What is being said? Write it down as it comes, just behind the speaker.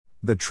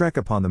The trek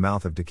upon the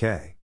mouth of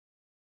decay.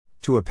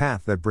 To a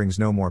path that brings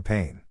no more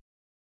pain.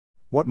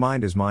 What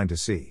mind is mine to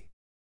see?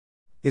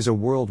 Is a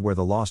world where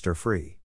the lost are free.